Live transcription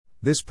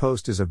This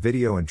post is a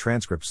video and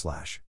transcript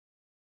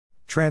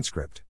 /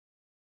 transcript.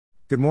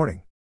 Good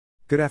morning.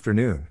 Good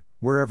afternoon,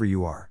 wherever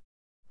you are.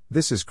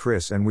 This is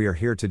Chris and we are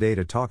here today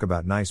to talk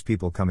about nice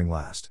people coming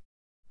last.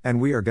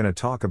 And we are going to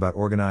talk about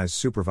organized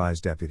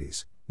supervised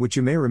deputies, which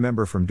you may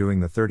remember from doing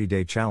the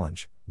 30-day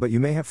challenge, but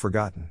you may have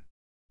forgotten.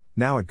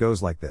 Now it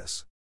goes like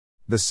this.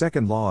 The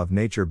second law of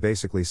nature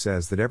basically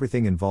says that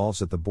everything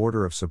involves at the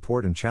border of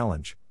support and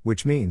challenge,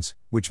 which means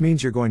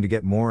you're going to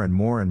get more and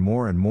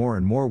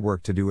more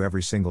work to do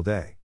every single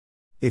day.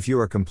 If you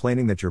are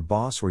complaining that your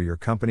boss or your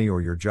company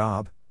or your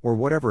job, or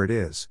whatever it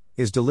is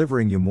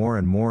delivering you more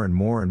and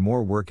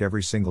more work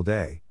every single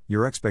day,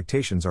 your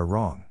expectations are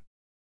wrong.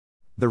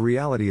 The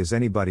reality is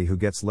anybody who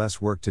gets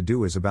less work to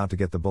do is about to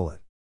get the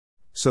bullet.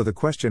 So the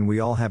question we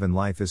all have in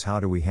life is,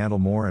 how do we handle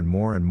more and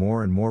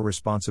more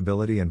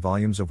responsibility and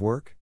volumes of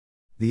work?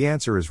 The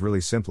answer is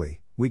really simply,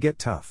 we get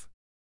tough.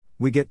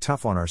 We get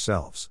tough on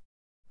ourselves.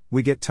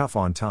 We get tough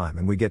on time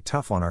and we get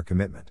tough on our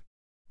commitment.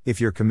 If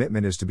your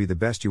commitment is to be the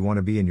best you want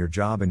to be in your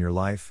job, in your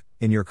life,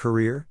 in your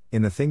career,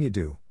 in the thing you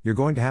do, you're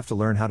going to have to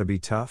learn how to be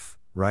tough,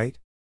 right?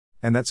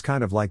 And that's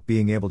kind of like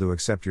being able to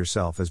accept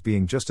yourself as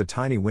being just a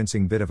tiny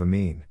wincing bit of a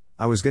mean.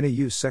 I was going to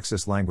use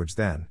sexist language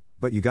then,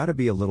 but you gotta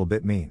be a little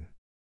bit mean.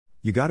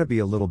 You gotta be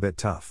a little bit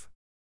tough.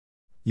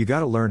 You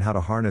gotta learn how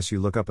to harness. You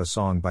look up a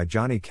song by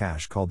Johnny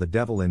Cash called The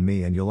Devil in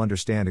Me and you'll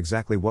understand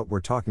exactly what we're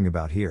talking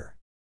about here.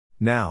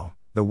 Now,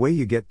 the way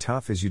you get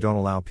tough is you don't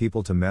allow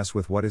people to mess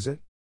with what is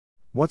it?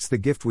 What's the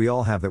gift we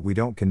all have that we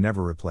can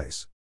never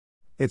replace?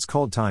 It's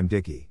called time,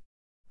 Dickie.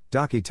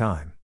 Docky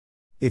time.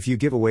 If you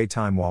give away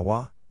time,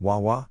 wah,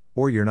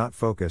 or you're not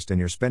focused and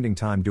you're spending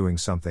time doing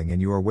something and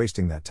you are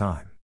wasting that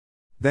time.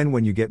 Then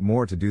when you get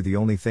more to do, the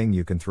only thing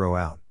you can throw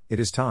out, it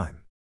is time.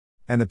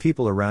 And the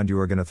people around you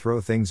are going to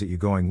throw things at you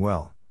going,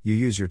 well, you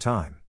use your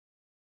time.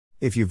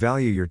 If you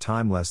value your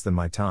time less than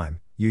my time,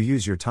 you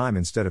use your time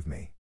instead of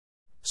me.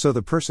 So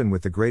the person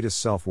with the greatest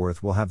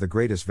self-worth will have the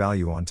greatest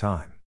value on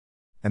time.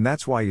 And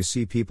that's why you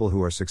see people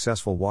who are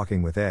successful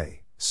walking with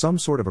some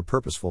sort of a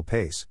purposeful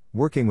pace,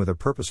 working with a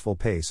purposeful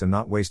pace and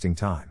not wasting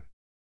time.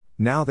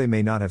 Now they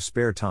may not have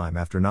spare time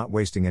after not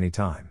wasting any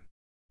time.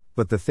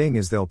 But the thing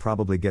is, they'll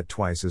probably get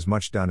twice as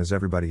much done as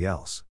everybody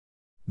else.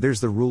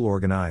 There's the rule: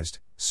 organized,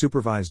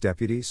 supervised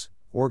deputies,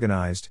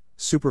 organized,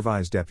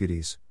 supervised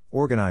deputies,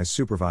 organized,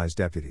 supervised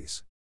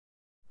deputies.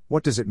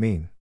 What does it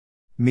mean?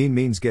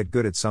 Means get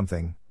good at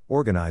something,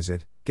 organize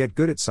it, get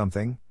good at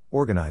something,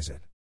 organize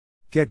it.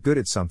 Get good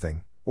at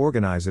something,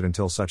 organize it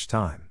until such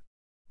time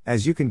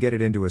as you can get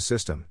it into a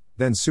system,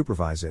 then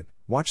supervise it,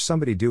 watch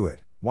somebody do it,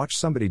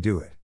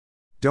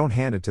 Don't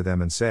hand it to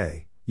them and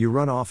say, you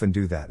run off and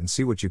do that and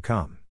see what you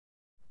come.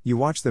 You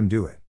watch them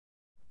do it.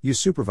 You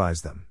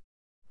supervise them.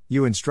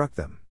 You instruct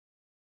them.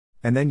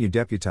 And then you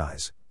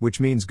deputize, which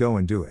means go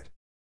and do it.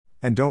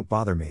 And don't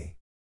bother me.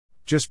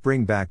 Just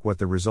bring back what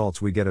the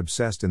results. We get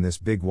obsessed in this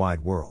big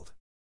wide world.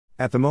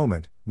 At the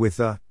moment, with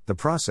the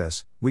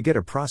process, we get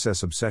a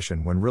process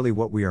obsession when really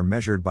what we are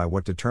measured by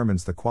what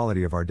determines the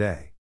quality of our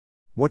day.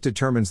 What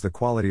determines the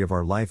quality of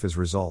our life is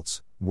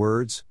results,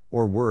 words,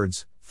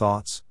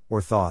 thoughts,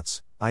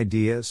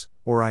 ideas,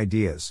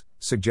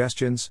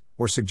 suggestions,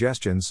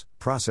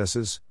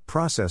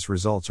 process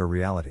results or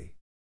reality.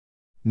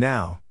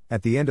 Now,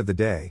 at the end of the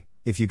day,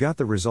 if you got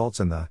the results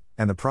and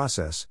the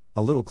process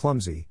a little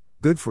clumsy,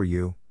 good for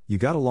you, you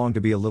got along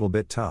to be a little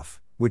bit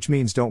tough, which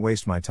means don't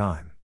waste my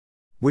time.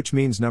 Which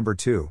means number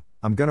 2,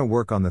 I'm gonna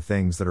work on the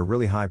things that are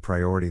really high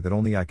priority that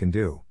only I can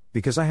do,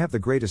 because I have the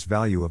greatest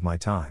value of my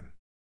time.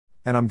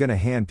 And I'm gonna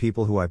hand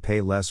people who I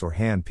pay less or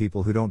hand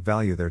people who don't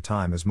value their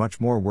time as much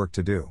more work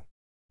to do.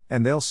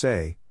 And they'll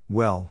say,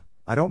 well,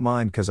 I don't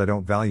mind because I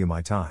don't value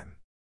my time.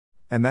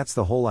 And that's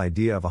the whole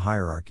idea of a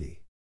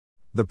hierarchy.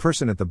 The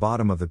person at the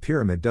bottom of the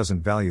pyramid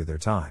doesn't value their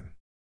time.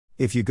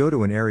 If you go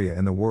to an area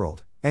in the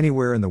world,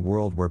 anywhere in the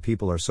world where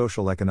people are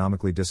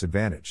economically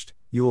disadvantaged,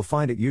 you will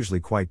find it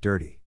usually quite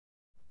dirty.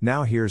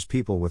 Now here's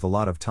people with a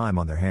lot of time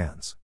on their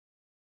hands.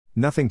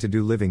 Nothing to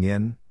do, living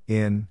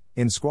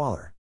in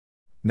squalor.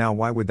 Now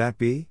why would that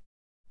be?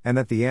 And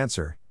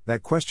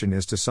that question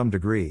is, to some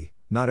degree,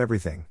 not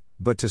everything,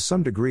 but to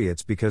some degree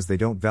it's because they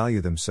don't value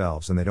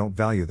themselves and they don't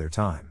value their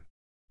time.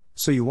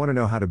 So you want to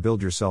know how to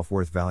build your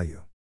self-worth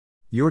value.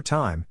 Your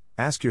time,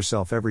 ask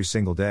yourself every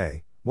single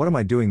day, what am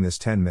I doing this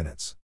 10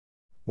 minutes?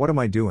 What am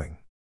I doing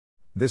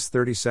this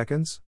 30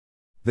 seconds?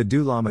 The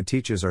Dalai Lama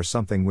teaches us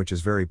something which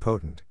is very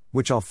potent,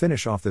 which I'll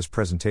finish off this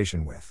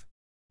presentation with.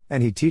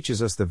 And he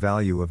teaches us the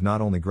value of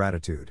not only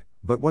gratitude,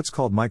 but what's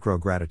called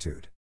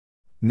micro-gratitude.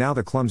 Now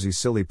the clumsy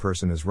silly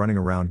person is running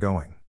around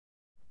going,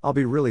 I'll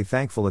be really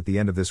thankful at the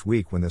end of this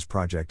week when this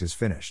project is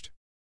finished.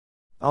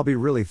 I'll be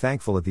really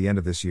thankful at the end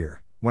of this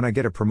year, when I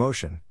get a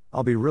promotion.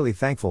 I'll be really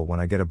thankful when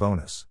I get a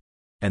bonus.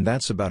 And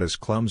that's about as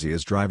clumsy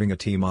as driving a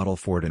T-model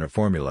Ford in a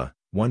Formula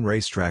One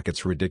racetrack.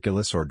 It's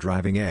ridiculous. Or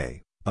driving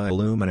a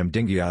aluminum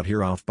dinghy out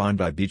here off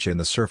Bondi Beach in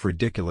the surf.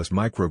 Ridiculous.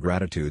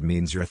 Micro-gratitude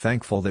means you're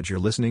thankful that you're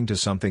listening to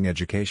something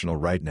educational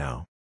right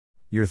now.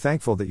 You're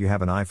thankful that you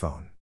have an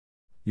iPhone.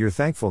 You're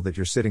thankful that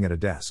you're sitting at a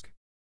desk.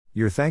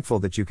 You're thankful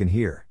that you can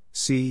hear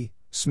see,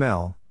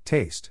 smell,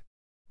 taste.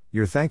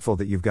 You're thankful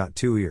that you've got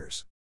 2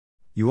 ears.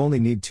 You only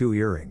need 2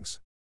 earrings.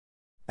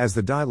 As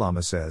the Dalai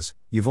Lama says,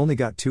 you've only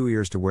got 2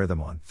 ears to wear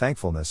them on.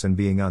 Thankfulness and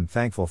being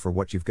unthankful for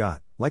what you've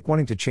got, like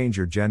wanting to change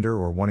your gender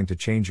or wanting to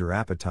change your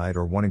appetite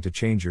or wanting to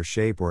change your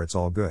shape, or it's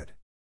all good.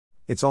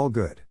 It's all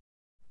good.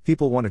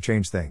 People want to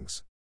change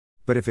things.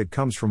 But if it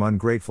comes from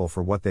ungrateful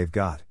for what they've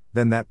got,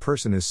 then that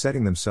person is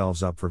setting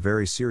themselves up for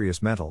very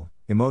serious mental,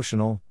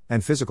 emotional,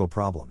 and physical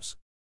problems.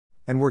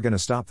 And we're going to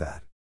stop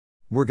that.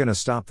 We're going to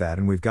stop that,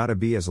 and we've got to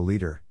be, as a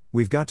leader,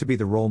 we've got to be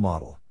the role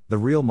model, the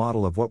real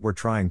model of what we're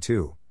trying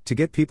to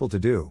get people to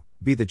do,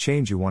 be the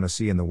change you want to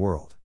see in the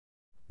world.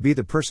 Be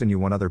the person you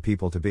want other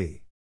people to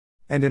be.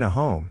 And in a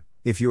home,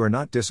 if you are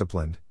not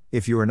disciplined,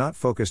 if you are not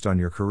focused on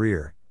your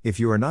career, if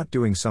you are not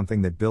doing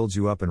something that builds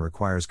you up and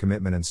requires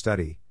commitment and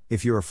study,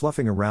 if you are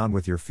fluffing around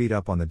with your feet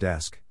up on the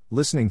desk,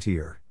 listening to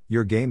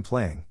your game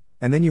playing,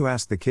 and then you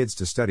ask the kids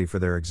to study for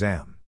their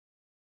exam.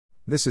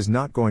 This is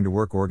not going to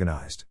work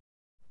organized.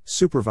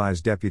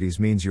 Supervised deputies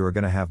means you are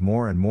going to have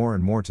more and more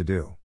and more to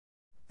do.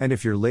 And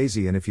if you're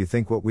lazy, and if you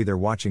think what they're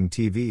watching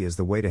TV is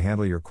the way to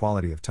handle your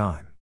quality of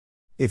time.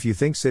 If you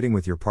think sitting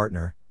with your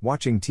partner,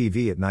 watching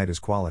TV at night is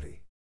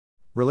quality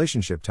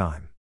relationship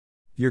time,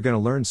 you're going to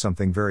learn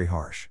something very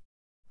harsh.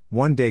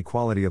 One day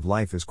quality of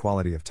life is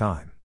quality of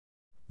time.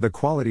 The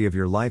quality of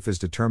your life is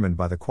determined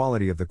by the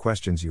quality of the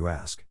questions you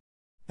ask.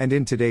 And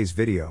in today's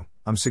video,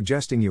 I'm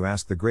suggesting you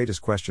ask the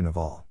greatest question of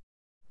all.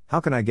 How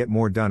can I get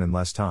more done in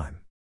less time?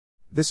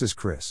 This is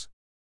Chris.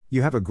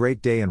 You have a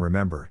great day, and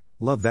remember,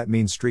 love that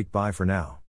mean streak. Bye for now.